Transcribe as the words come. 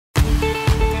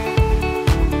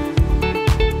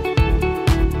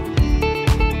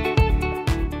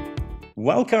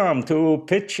Welcome to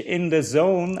Pitch in the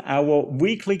Zone, our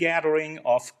weekly gathering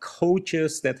of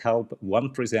coaches that help one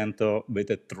presenter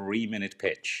with a 3-minute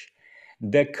pitch.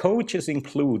 The coaches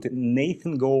include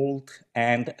Nathan Gold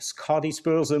and Scotty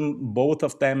Spursum, both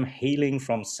of them hailing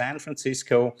from San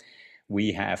Francisco.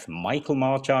 We have Michael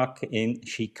Marchak in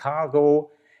Chicago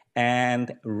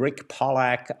and Rick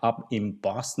Pollack up in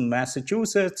Boston,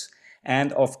 Massachusetts.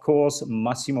 And of course,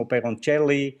 Massimo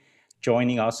Peroncelli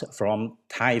joining us from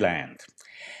Thailand.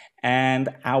 And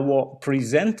our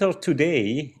presenter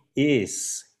today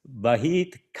is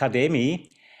Vahid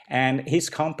Kademi, and his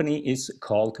company is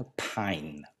called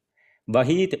Pyne.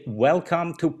 Vahid,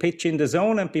 welcome to Pitch in the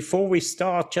Zone. And before we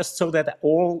start, just so that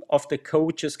all of the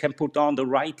coaches can put on the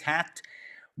right hat,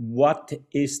 what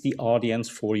is the audience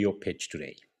for your pitch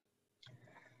today?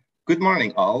 Good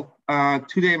morning, all.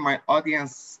 Today, my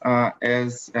audience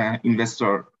is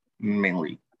investor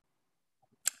mainly.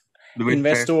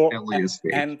 Investor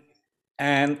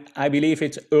and I believe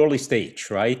it's early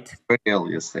stage, right? Very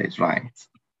early stage, right.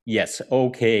 Yes,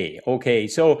 okay.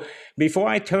 So before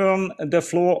I turn the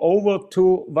floor over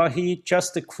to Vahid,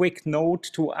 just a quick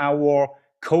note to our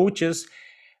coaches.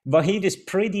 Vahid is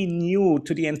pretty new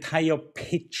to the entire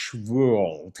pitch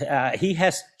world. He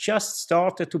has just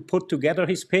started to put together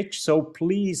his pitch, so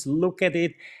please look at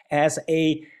it as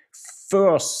a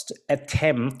first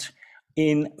attempt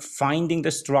in finding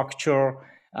the structure.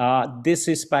 This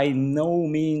is by no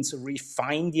means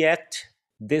refined yet.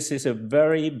 This is a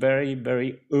very, very,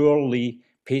 very early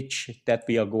pitch that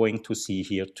we are going to see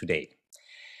here today.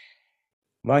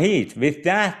 Vahid, with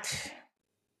that,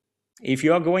 if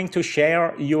you are going to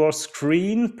share your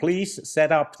screen, please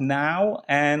set up now.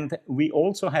 And we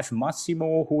also have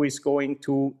Massimo who is going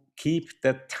to keep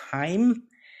the time.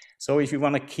 So if you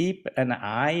want to keep an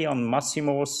eye on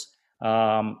Massimo's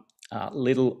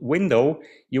little window,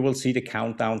 you will see the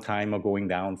countdown timer going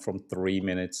down from 3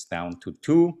 minutes down to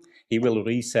 2. He will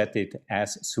reset it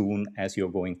as soon as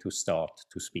you're going to start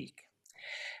to speak.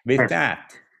 With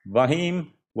that,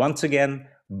 Vahid, once again,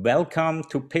 welcome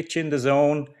to Pitch in the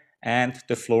Zone, and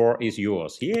the floor is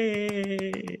yours.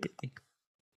 Yay!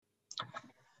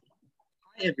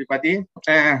 Hi, everybody.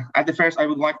 At the first, I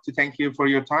would like to thank you for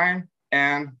your time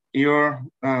and your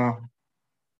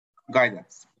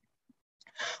guidance.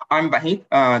 I'm Vahid,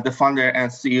 the founder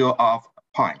and CEO of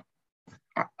Pyne.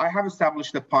 I have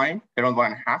established the Pyne around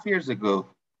 1.5 years ago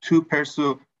to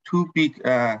pursue two big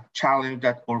challenges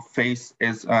that our face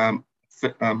is that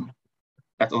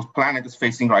our planet is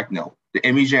facing right now: the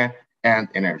emission and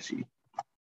energy.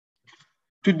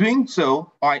 To doing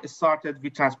so, I started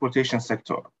with transportation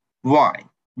sector. Why?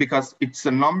 Because it's the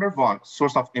 #1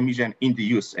 source of emission in the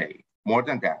USA. More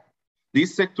than that,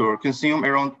 this sector consumes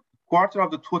around quarter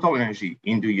of the total energy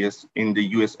in the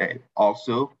USA.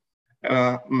 Also,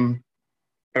 around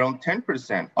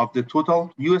 10% of the total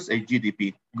USA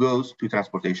GDP goes to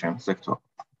transportation sector.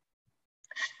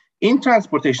 In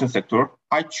transportation sector,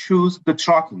 I choose the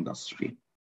truck industry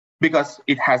because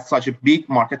it has such a big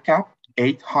market cap,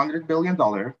 $800 billion,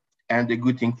 and the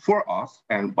good thing for us,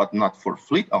 but not for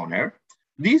fleet owner,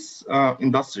 this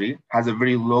industry has a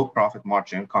very low profit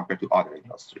margin compared to other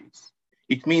industries.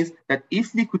 It means that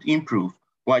if we could improve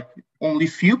like only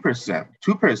few percent,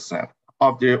 2%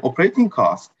 of their operating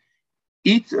cost,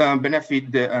 it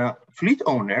benefit the fleet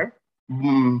owner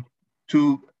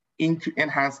to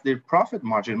enhance their profit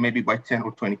margin maybe by 10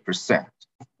 or 20%.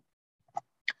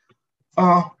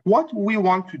 What we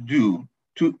want to do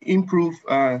to improve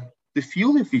the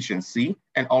fuel efficiency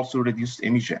and also reduce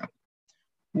emission,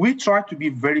 we try to be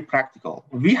very practical.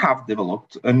 We have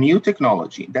developed a new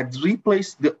technology that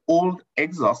replaced the old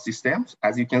exhaust systems,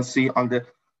 as you can see on the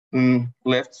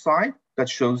left side, that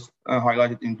shows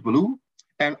highlighted in blue,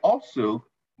 and also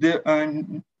the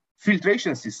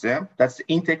filtration system, that's the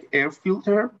intake air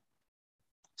filter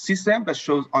system that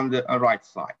shows on the right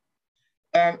side.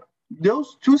 And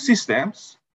those two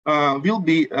systems will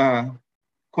be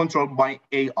controlled by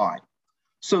AI.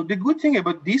 So the good thing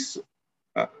about this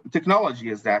technology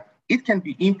is that it can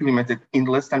be implemented in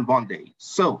less than 1 day.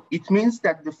 So it means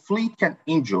that the fleet can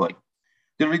enjoy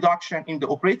the reduction in the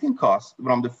operating cost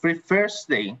from the first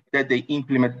day that they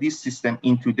implement this system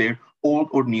into their old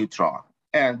or new truck.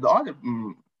 And the other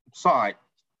side,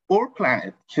 our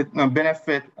planet can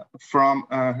benefit from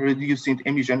reducing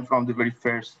emission from the very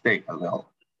first day as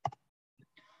well.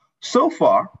 So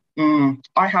far,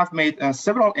 I have made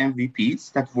several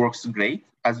MVPs that works great,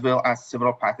 as well as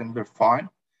several patents were filed.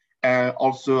 And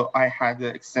also, I had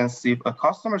an extensive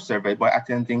customer survey by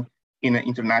attending in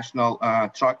international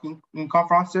trucking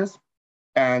conferences.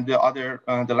 And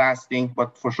the last thing,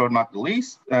 but for sure not the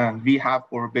least, we have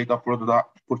our beta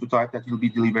prototype that will be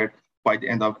delivered by the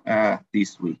end of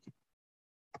this week.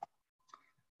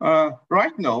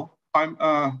 Right now,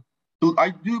 I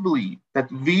do believe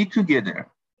that we together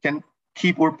can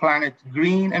keep our planet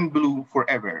green and blue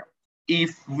forever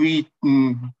if we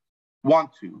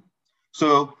want to.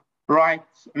 So right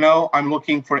now, I'm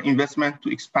looking for investment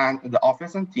to expand the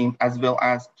office and team, as well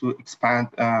as to expand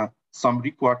some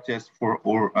required tests for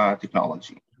our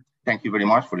technology. Thank you very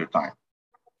much for your time.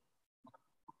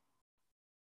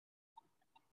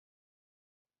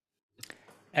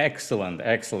 Excellent,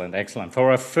 excellent, excellent.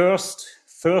 For a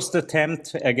first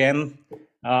attempt, again,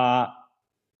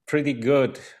 pretty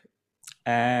good.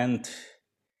 And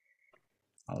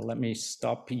let me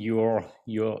stop your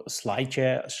slide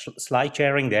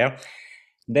sharing there.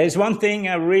 There's one thing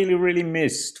I really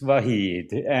missed,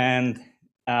 Wahid, and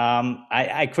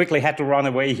I quickly had to run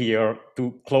away here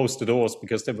to close the doors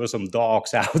because there were some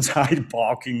dogs outside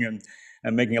barking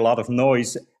and making a lot of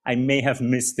noise. I may have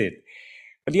missed it.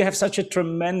 But you have such a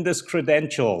tremendous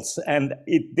credentials, and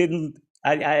it didn't.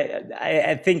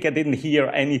 I think I didn't hear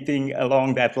anything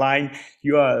along that line.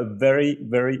 You are a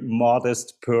very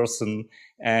modest person,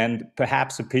 and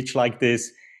perhaps a pitch like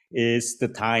this is the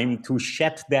time to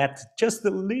shed that just a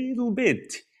little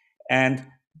bit and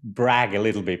brag a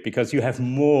little bit, because you have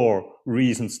more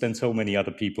reasons than so many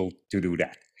other people to do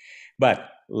that. But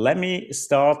let me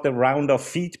start the round of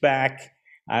feedback.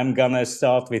 I'm going to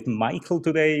start with Michael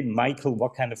today. Michael,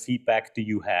 what kind of feedback do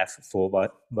you have for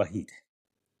Wahid?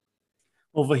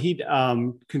 Well, Wahid,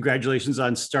 congratulations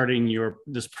on starting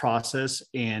this process,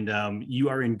 and you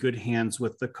are in good hands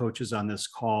with the coaches on this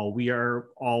call. We are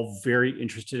all very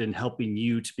interested in helping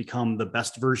you to become the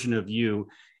best version of you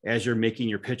as you're making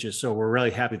your pitches. So we're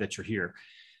really happy that you're here.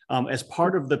 As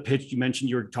part of the pitch, you mentioned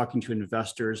you were talking to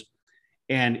investors,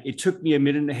 and it took me a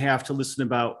minute and a half to listen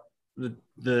about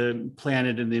the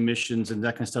planet and the emissions and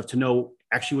that kind of stuff to know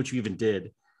actually what you even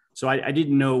did. So I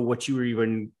didn't know what you were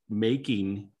even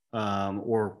making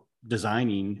or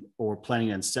designing or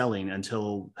planning on selling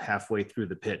until halfway through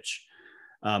the pitch.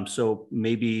 So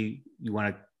maybe you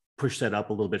want to push that up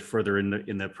a little bit further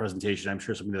in the presentation. I'm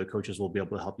sure some of the other coaches will be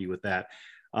able to help you with that.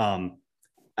 On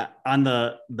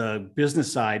the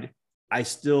business side, I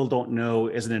still don't know,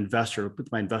 as an investor, put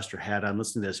my investor hat on,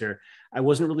 listening to this here, I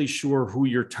wasn't really sure who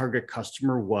your target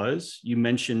customer was. You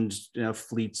mentioned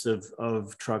fleets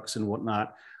of trucks and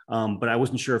whatnot, but I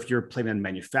wasn't sure if you're planning on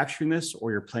manufacturing this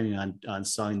or you're planning on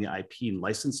selling the IP and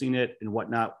licensing it and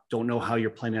whatnot. Don't know how you're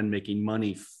planning on making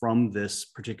money from this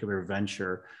particular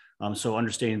venture. So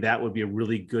understanding that would be a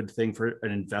really good thing for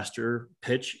an investor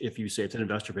pitch. If you say it's an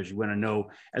investor pitch, you want to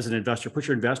know, as an investor, put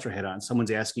your investor hat on.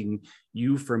 Someone's asking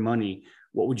you for money.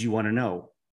 What would you want to know?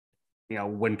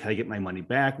 When can I get my money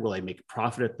back? Will I make a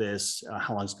profit at this?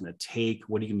 How long is it going to take?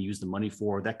 What are you going to use the money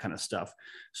for? That kind of stuff.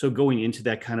 So going into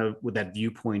that kind of with that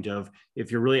viewpoint of,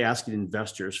 if you're really asking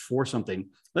investors for something,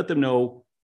 let them know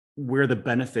where the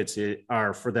benefits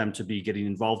are for them to be getting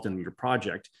involved in your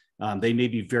project. They may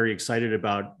be very excited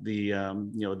about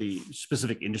the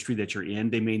specific industry that you're in.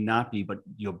 They may not be, but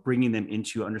bringing them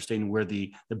into understanding where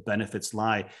the benefits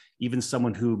lie. Even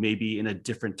someone who may be in a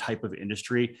different type of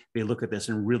industry, they look at this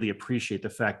and really appreciate the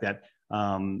fact that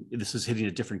this is hitting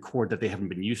a different chord that they haven't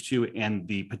been used to, and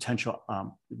the potential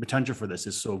for this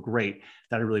is so great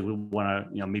that I really would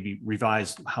want to maybe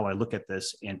revise how I look at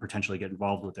this and potentially get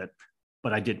involved with it.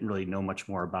 But I didn't really know much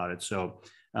more about it, so.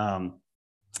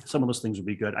 Some of those things would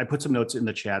be good. I put some notes in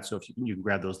the chat, so if you can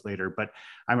grab those later. But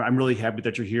I'm really happy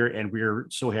that you're here, and we're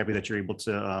so happy that you're able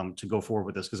to go forward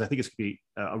with this, because I think it's going to be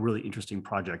a really interesting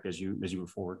project as you move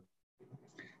forward.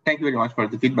 Thank you very much for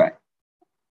the feedback.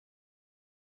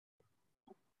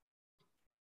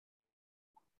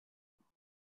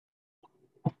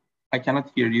 I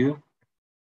cannot hear you.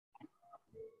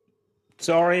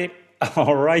 Sorry.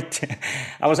 All right.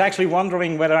 I was actually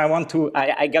wondering whether I want to.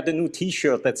 I got a new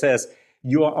T-shirt that says,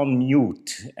 "You are on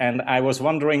mute," and I was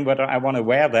wondering whether I want to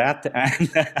wear that, and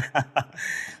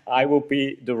I will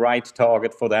be the right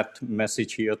target for that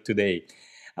message here today.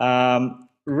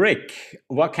 Rick,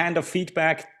 what kind of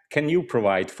feedback can you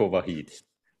provide for Wahid?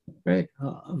 Great.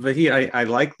 Wahid, I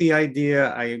like the idea.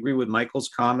 I agree with Michael's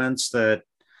comments that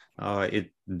it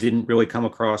didn't really come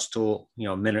across till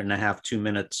a minute and a half, 2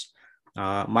 minutes.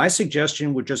 My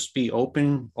suggestion would just be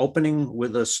opening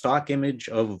with a stock image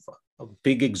of a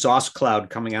big exhaust cloud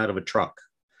coming out of a truck,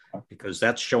 because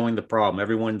that's showing the problem.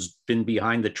 Everyone's been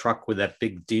behind the truck with that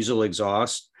big diesel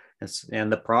exhaust.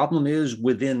 And the problem is,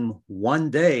 within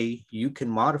one day, you can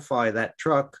modify that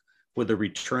truck with a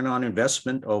return on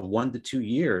investment of 1 to 2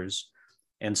 years.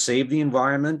 and save the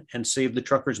environment and save the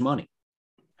truckers money.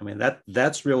 I mean,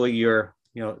 that's really your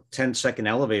 10-second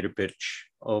elevator pitch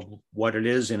of what it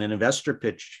is in an investor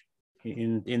pitch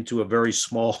into a very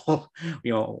small,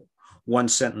 one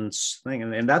sentence thing.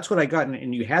 And that's what I got.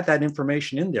 And you had that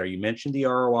information in there. You mentioned the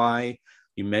ROI,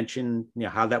 you mentioned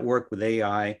how that worked with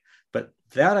AI, but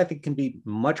that I think can be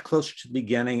much closer to the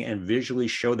beginning and visually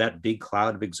show that big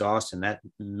cloud of exhaust and that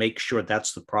make sure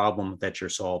that's the problem that you're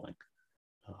solving.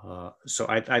 So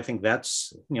I think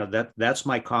that's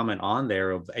my comment on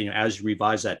there of, as you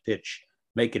revise that pitch,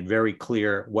 make it very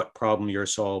clear what problem you're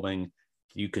solving.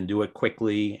 You can do it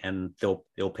quickly and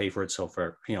they'll pay for itself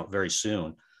very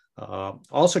soon.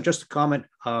 Also, just a comment,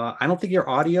 I don't think your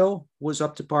audio was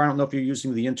up to par. I don't know if you're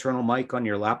using the internal mic on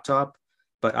your laptop,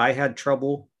 but I had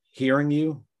trouble hearing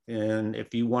you. And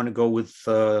if you want to go with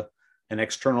an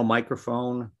external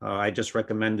microphone, I just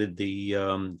recommended the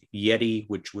Yeti,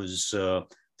 which was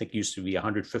I think used to be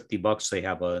 $150. They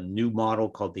have a new model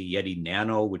called the Yeti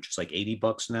Nano, which is like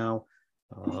 $80 now.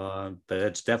 But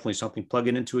it's definitely something. Plug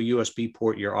it into a USB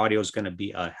port. Your audio is going to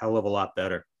be a hell of a lot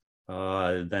better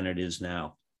than it is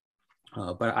now.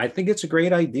 But I think it's a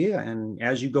great idea. And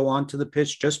as you go on to the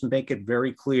pitch, just make it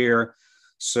very clear.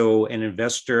 So an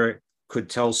investor could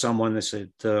tell someone, they said,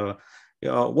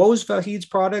 what was Vahid's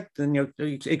product? And,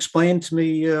 explain to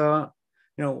me,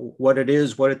 what it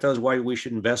is, what it does, why we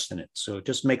should invest in it. So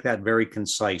just make that very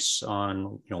concise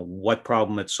on, what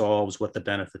problem it solves, what the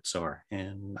benefits are.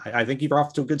 And I think you're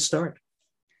off to a good start.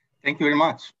 Thank you very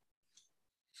much.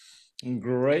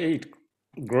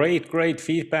 Great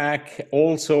feedback.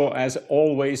 Also, as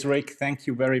always, Rick, thank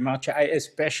you very much. I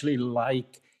especially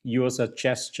like your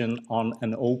suggestion on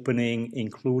an opening,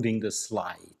 including the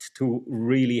slide, to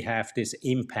really have this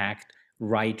impact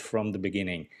right from the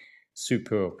beginning.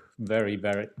 Superb, very,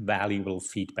 very valuable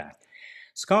feedback.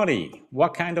 Scotty,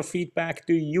 what kind of feedback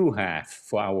do you have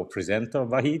for our presenter,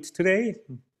 Vahid, today?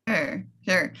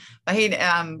 Sure.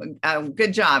 Vahid,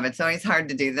 good job. It's always hard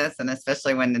to do this, and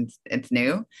especially when it's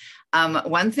new.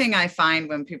 One thing I find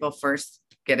when people first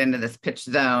get into this pitch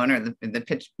zone or the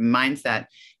pitch mindset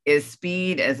is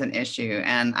speed is an issue.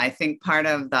 And I think part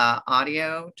of the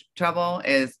audio trouble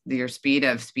is your speed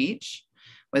of speech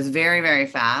was very, very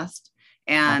fast.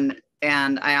 And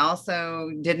I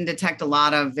also didn't detect a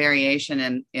lot of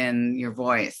variation in your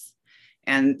voice.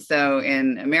 And so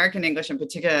in American English in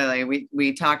particularly,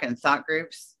 we talk in thought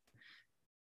groups.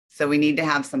 So we need to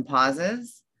have some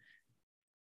pauses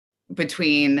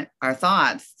between our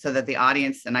thoughts so that the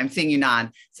audience, and I'm seeing you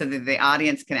nod, so that the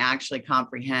audience can actually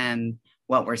comprehend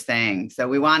what we're saying. So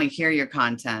we want to hear your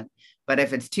content, but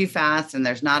if it's too fast and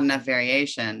there's not enough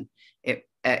variation,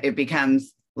 it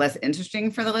becomes less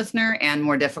interesting for the listener and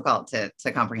more difficult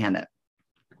to comprehend it.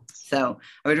 So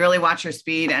I would really watch your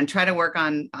speed and try to work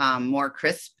on more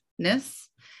crispness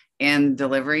and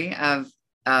delivery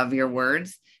of your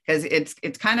words, because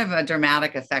it's kind of a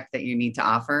dramatic effect that you need to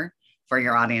offer for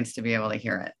your audience to be able to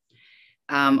hear it.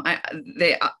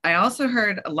 I also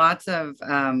heard lots of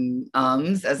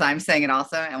ums, as I'm saying it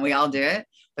also, and we all do it,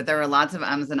 but there were lots of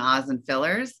ums and ahs and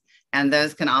fillers, and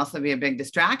those can also be a big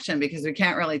distraction because we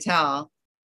can't really tell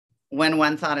when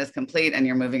one thought is complete and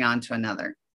you're moving on to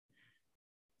another.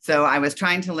 So I was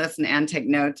trying to listen and take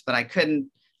notes, but I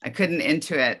couldn't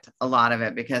intuit a lot of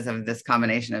it because of this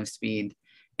combination of speed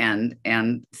and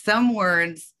some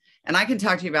words. And I can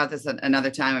talk to you about this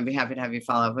another time. I'd be happy to have you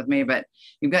follow up with me, but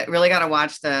you've really got to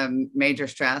watch the major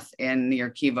stress in your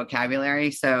key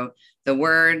vocabulary. So the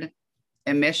word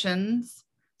emissions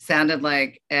sounded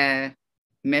like a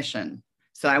mission.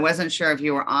 So I wasn't sure if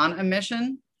you were on a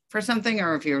mission for something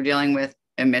or if you were dealing with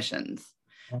emissions.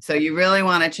 So you really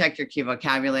want to check your key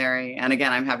vocabulary. And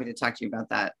again, I'm happy to talk to you about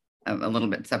that a little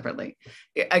bit separately.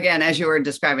 Again, as you were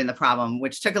describing the problem,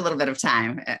 which took a little bit of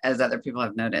time, as other people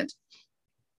have noted.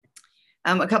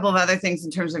 A couple of other things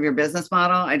in terms of your business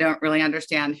model. I don't really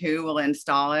understand who will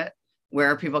install it,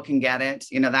 where people can get it,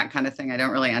 that kind of thing. I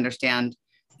don't really understand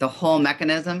the whole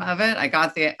mechanism of it. I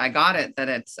got it that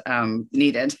it's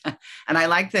needed. And I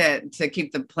like to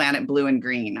keep the planet blue and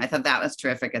green. I thought that was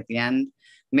terrific at the end.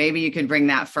 Maybe you could bring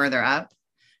that further up.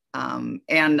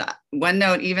 And one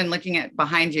note, even looking at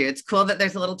behind you, it's cool that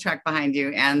there's a little truck behind you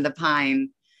and the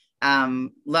Pyne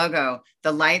logo,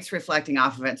 the light's reflecting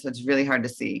off of it. So it's really hard to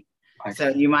see. So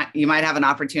you might have an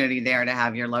opportunity there to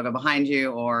have your logo behind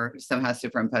you or somehow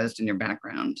superimposed in your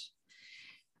background.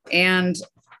 And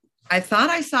I thought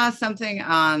I saw something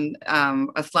on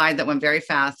a slide that went very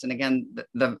fast. And again,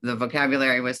 the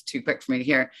vocabulary was too quick for me to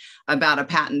hear about a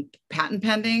patent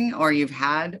pending, or you've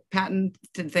had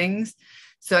patented things.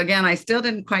 So again, I still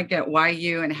didn't quite get why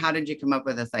you and how did you come up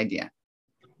with this idea?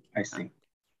 I see.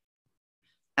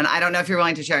 And I don't know if you're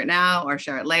willing to share it now or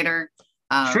share it later.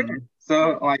 Sure.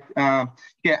 So yeah,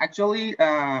 actually,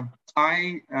 I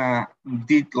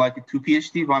did like 2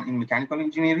 PhD, one in mechanical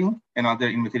engineering, another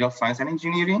in material science and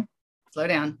engineering. Slow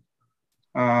down.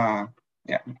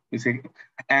 Yeah,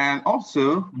 and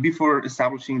also before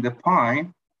establishing the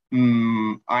Pyne,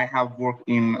 I have worked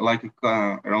in like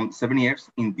around 7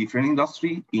 years in different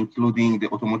industry, including the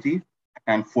automotive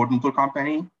and Ford Motor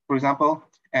Company, for example,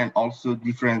 and also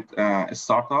different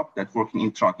startup that working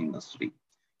in truck industry.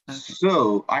 Okay.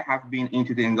 So I have been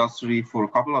into the industry for a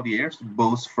couple of years,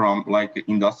 both from like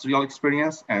industrial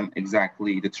experience and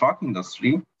exactly the truck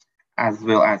industry, as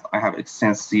well as I have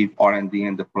extensive R&D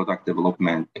and the product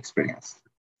development experience.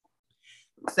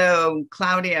 So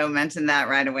Claudio mentioned that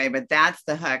right away, but that's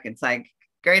the hook. It's like,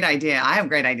 great idea. I have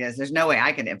great ideas. There's no way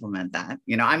I could implement that.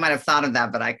 You know, I might have thought of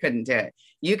that, but I couldn't do it.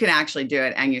 You can actually do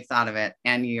it, and you thought of it,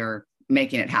 and you're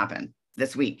making it happen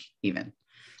this week even.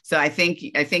 So I think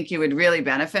you would really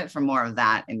benefit from more of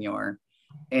that in your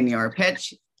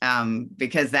pitch,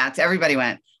 because that's, everybody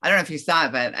went, I don't know if you saw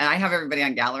it, but I have everybody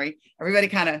on gallery. Everybody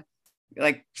kind of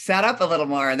like sat up a little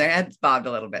more, their heads bobbed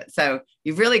a little bit. So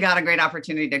you've really got a great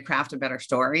opportunity to craft a better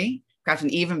story, craft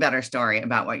an even better story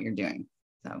about what you're doing.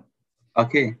 So,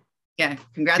 okay. Yeah.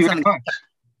 Congrats on the,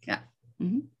 yeah.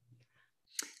 Mm-hmm.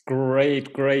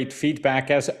 Great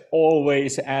feedback as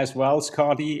always as well,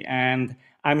 Scotty. And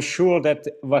I'm sure that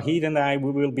Wahid and I,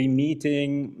 we will be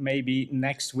meeting maybe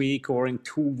next week or in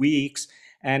 2 weeks.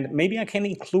 And maybe I can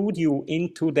include you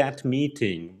into that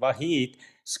meeting. Wahid,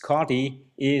 Scotty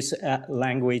is a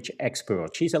language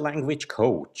expert. She's a language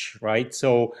coach, right?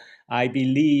 So I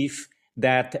believe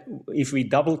that if we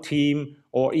double team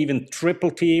or even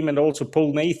triple team and also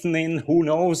pull Nathan in, who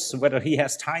knows whether he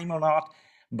has time or not,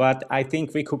 but I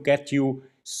think we could get you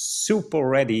super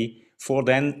ready for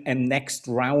then a next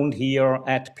round here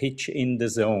at Pitch in the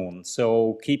Zone.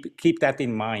 So keep that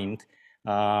in mind.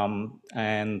 With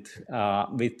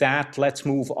that, let's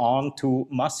move on to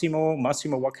Massimo.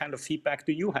 Massimo, what kind of feedback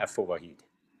do you have for Wahid?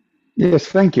 Yes,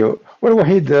 thank you. Well,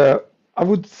 Wahid, I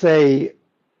would say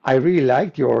I really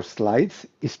liked your slides,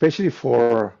 especially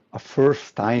for a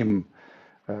first time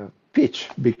pitch,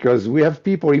 because we have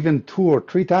people even 2 or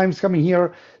 3 times coming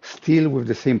here still with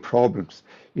the same problems,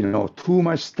 you know, too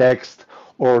much text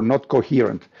or not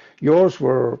coherent. Yours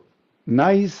were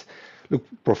nice, look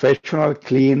professional,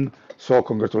 clean, so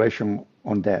congratulations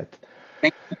on that.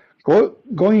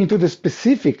 Going into the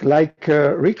specific, like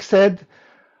Rick said,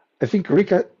 I think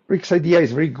Rick's idea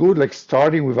is very good, like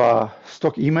starting with a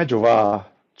stock image of a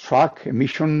truck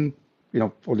emission, you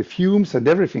know, for the fumes and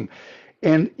everything.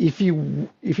 And if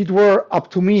it were up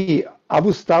to me, I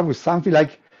would start with something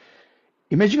like,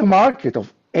 imagine a market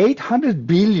of $800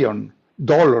 billion,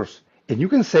 and you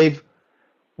can save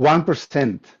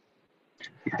 1%.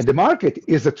 And the market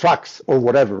is the trucks or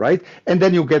whatever, right? And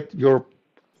then you get your,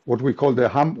 what we call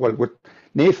what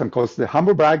Nathan calls the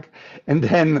humble brag. And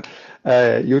then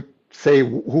you say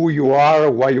who you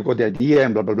are, why you got the idea,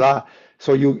 and blah, blah, blah.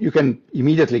 So you can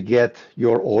immediately get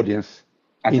your audience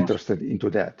interested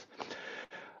into that.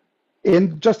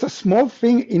 And just a small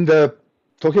thing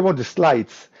talking about the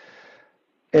slides,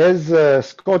 as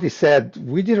Scotty said,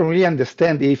 we didn't really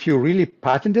understand if you really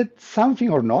patented something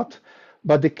or not,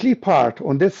 but the clip art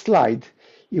on that slide,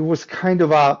 it was kind of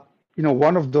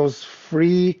one of those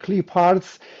free clip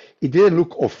arts. It didn't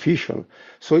look official.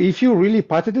 So if you really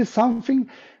patented something,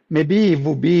 maybe it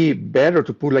would be better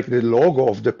to put like the logo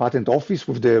of the patent office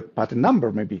with the patent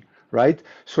number maybe, right?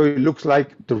 So it looks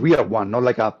like the real one, not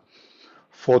like a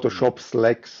Photoshop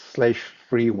 /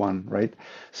 free one, right?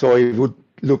 So it would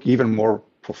look even more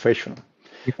professional.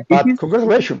 But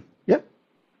congratulations. Yeah.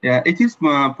 Yeah, it is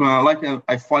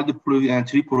I filed the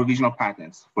 3 provisional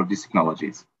patents for these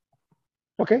technologies.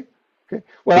 Okay.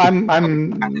 Well,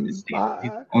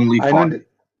 only 5.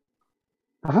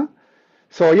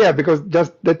 So yeah, because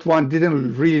just that one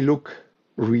didn't really look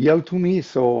real to me,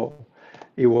 so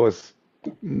it was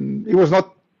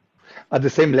not at the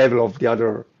same level of the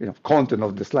other content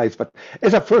of the slides. But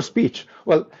as a first speech,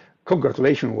 well,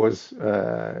 congratulations, was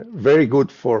very good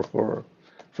for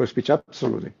first speech.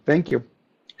 Absolutely. Thank you.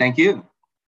 Thank you.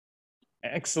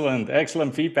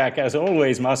 Excellent feedback as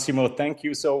always, Massimo. Thank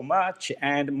you so much.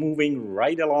 And moving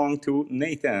right along to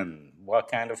Nathan, what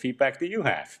kind of feedback do you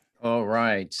have? All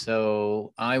right,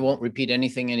 so I won't repeat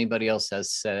anything anybody else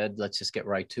has said. Let's just get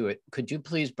right to it. Could you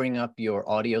please bring up your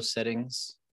audio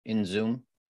settings in Zoom?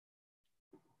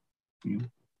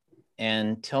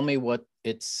 And tell me what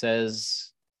it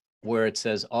says, where it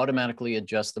says automatically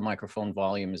adjust the microphone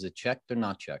volume. Is it checked or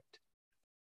not checked?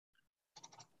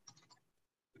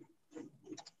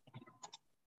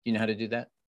 You know how to do that?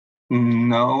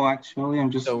 No, actually, I'm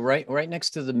just. So right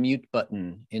next to the mute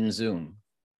button in Zoom,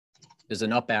 there's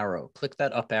an up arrow. Click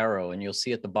that up arrow and you'll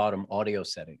see at the bottom audio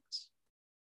settings.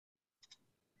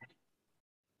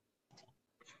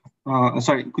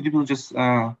 Sorry, could you please just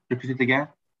repeat it again?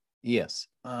 Yes,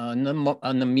 on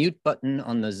the mute button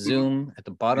on the Zoom at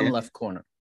the bottom Yes. left corner,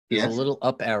 there's a little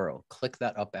up arrow. Click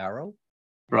that up arrow.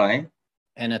 Right.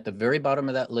 And at the very bottom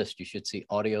of that list, you should see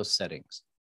audio settings.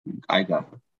 I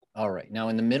got it. All right. Now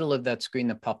in the middle of that screen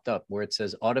that popped up where it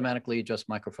says automatically adjust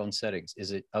microphone settings,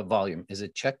 is it a volume? Is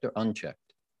it checked or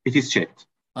unchecked? It is checked.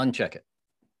 Uncheck it.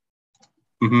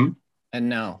 Mm-hmm. And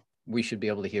now we should be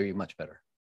able to hear you much better.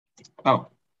 Oh,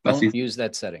 that's Don't easy. use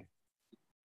that setting.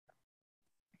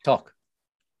 Talk.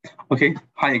 Okay.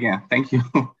 Hi again. Thank you.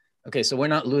 Okay, so we're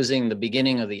not losing the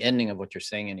beginning or the ending of what you're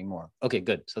saying anymore. Okay,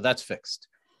 good. So that's fixed.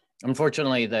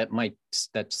 Unfortunately, that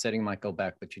setting might go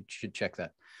back, but you should check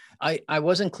that. I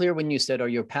wasn't clear when you said, are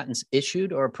your patents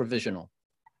issued or provisional?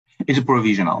 It's a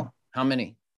provisional. How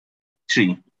many?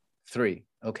 3. 3.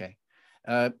 Okay.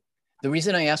 The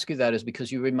reason I ask you that is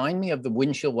because you remind me of the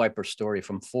windshield wiper story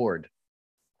from Ford.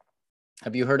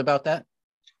 Have you heard about that?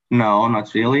 No,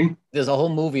 not really. There's a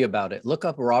whole movie about it. Look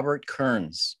up Robert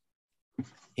Kearns.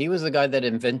 He was the guy that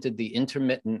invented the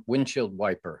intermittent windshield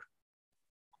wiper.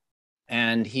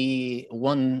 And he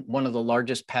won one of the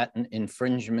largest patent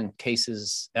infringement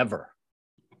cases ever.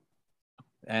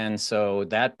 And so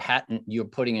that patent you're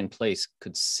putting in place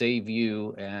could save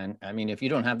you. And I mean, if you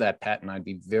don't have that patent, I'd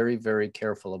be very, very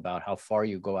careful about how far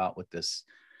you go out with this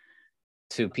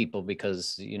to people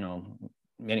because, you know,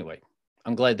 anyway,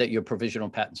 I'm glad that your provisional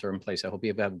patents are in place. I hope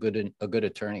you have a good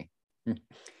attorney.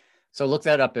 So look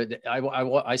that up.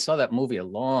 I saw that movie a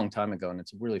long time ago, and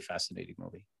it's a really fascinating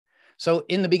movie. So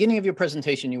in the beginning of your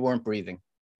presentation, you weren't breathing.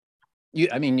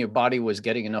 I mean, your body was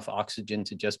getting enough oxygen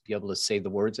to just be able to say the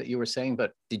words that you were saying,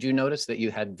 but did you notice that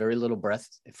you had very little breath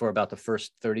for about the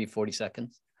first 30, 40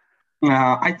 seconds?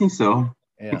 I think so.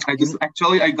 Yeah.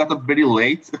 I got up very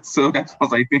late. So that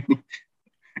was, I think,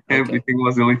 everything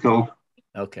was a little.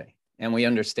 Okay. And we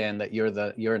understand that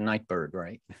you're a night bird,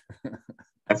 right?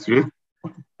 That's true.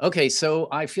 Okay. So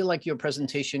I feel like your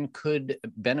presentation could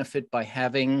benefit by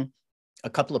having a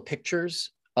couple of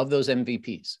pictures of those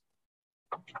MVPs.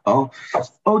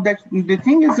 The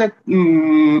thing is that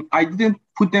I didn't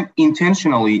put them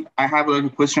intentionally. I have a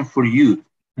question for you.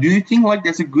 Do you think like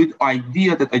that's a good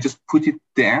idea that I just put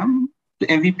them, the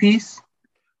MVPs?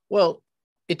 Well,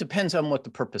 it depends on what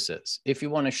the purpose is. If you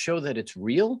want to show that it's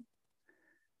real,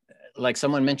 like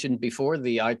someone mentioned before,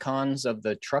 the icons of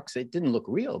the trucks, it didn't look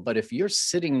real. But if you're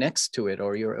sitting next to it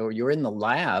or you're in the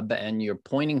lab and you're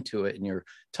pointing to it and you're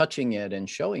touching it and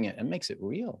showing it, it makes it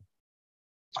real.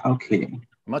 Okay.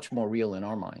 Much more real in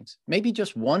our minds. Maybe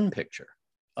just one picture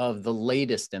of the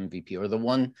latest MVP or the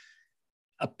one,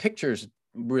 pictures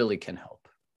really can help.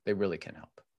 They really can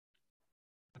help.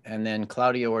 And then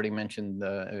Claudia already mentioned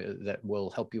that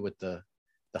will help you with the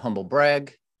humble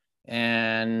brag.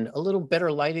 And a little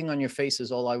better lighting on your face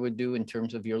is all I would do in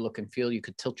terms of your look and feel. You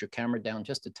could tilt your camera down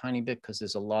just a tiny bit because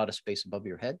there's a lot of space above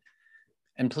your head.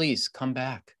 And please come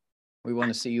back. We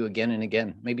want to see you again and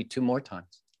again, maybe 2 more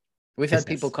times. We've had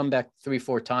people come back 3,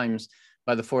 4 times.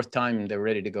 By the 4th time, they're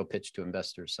ready to go pitch to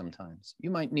investors sometimes. You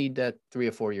might need that 3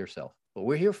 or 4 yourself, but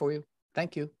we're here for you.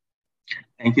 Thank you.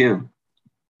 Thank you.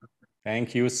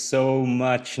 Thank you so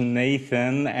much,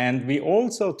 Nathan. And we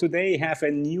also today have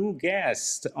a new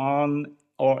guest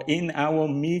in our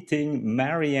meeting,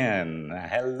 Marianne.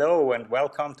 Hello and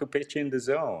welcome to Pitch in the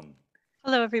Zone.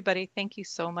 Hello, everybody. Thank you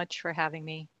so much for having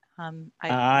me. I'm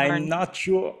not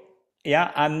sure.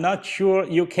 Yeah, I'm not sure.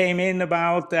 You came in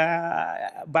about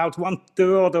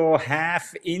 1/3 or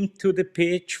half into the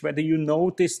pitch. Whether you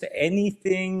noticed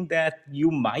anything that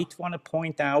you might want to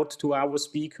point out to our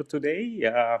speaker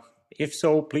today. If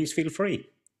so, please feel free.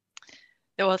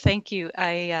 Well, thank you.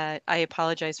 I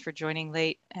apologize for joining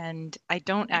late, and I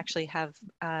don't actually have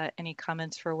any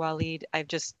comments for Waleed. I've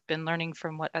just been learning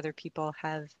from what other people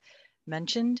have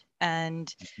mentioned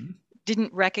and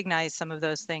didn't recognize some of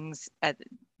those things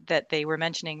that they were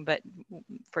mentioning. But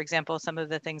for example, some of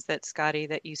the things that Scotty,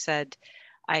 that you said,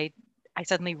 I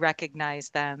suddenly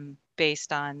recognized them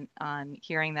based on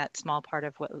hearing that small part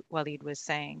of what Waleed was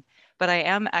saying. But I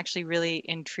am actually really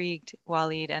intrigued,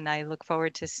 Waleed, and I look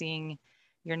forward to seeing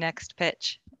your next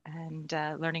pitch and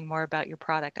learning more about your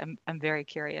product. I'm very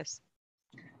curious.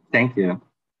 Thank you.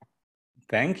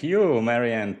 Thank you,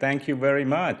 Marianne. Thank you very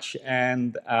much.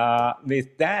 And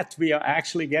with that, we are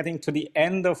actually getting to the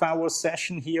end of our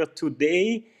session here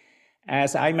today.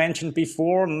 As I mentioned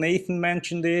before, Nathan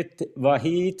mentioned it,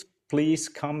 Wahid, please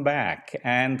come back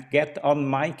and get on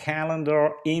my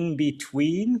calendar in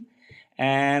between,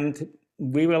 and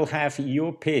we will have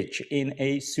your pitch in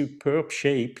a superb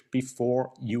shape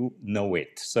before you know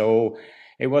it. So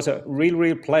it was a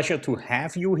real pleasure to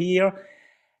have you here.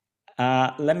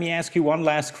 Let me ask you one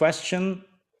last question.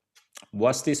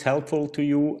 Was this helpful to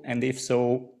you? And if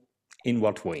so, in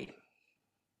what way?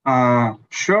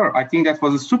 Sure. I think that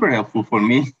was super helpful for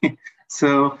me.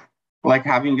 So, like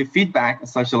having the feedback,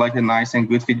 such like a nice and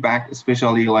good feedback,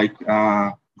 especially like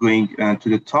going to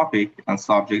the topic and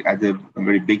subject at the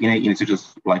very beginning, instead of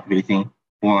just like waiting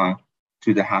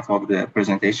to the half of the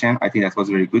presentation. I think that was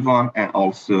a very good one. And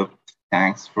also,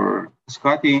 thanks for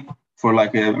Scotty for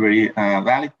like a very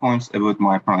valid points about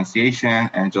my pronunciation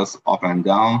and just up and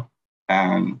down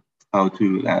and how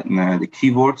to the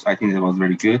keywords. I think that was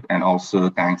very good. And also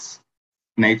thanks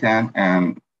Nathan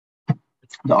and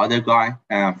the other guy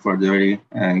for the very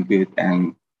good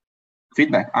and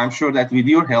feedback. I'm sure that with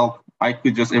your help, I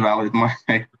could just evaluate my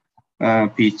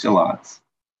pitch a lot.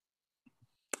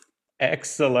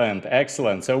 Excellent,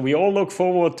 excellent. So we all look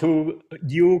forward to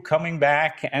you coming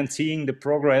back and seeing the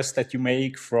progress that you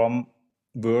make from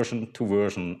version to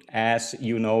version. As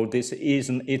you know, this is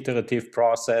an iterative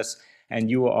process, and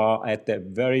you are at the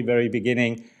very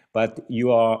beginning, but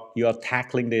you are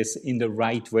tackling this in the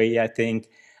right way. I think,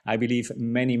 I believe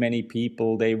many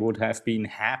people, they would have been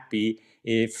happy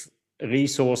if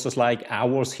resources like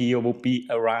ours here would be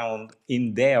around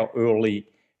in their early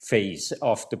phase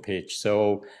of the pitch.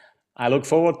 So I look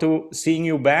forward to seeing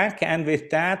you back. And with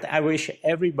that, I wish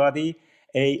everybody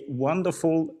a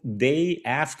wonderful day,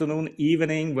 afternoon,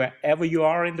 evening, wherever you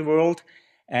are in the world.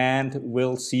 And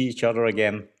we'll see each other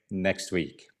again next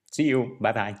week. See you.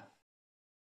 Bye-bye.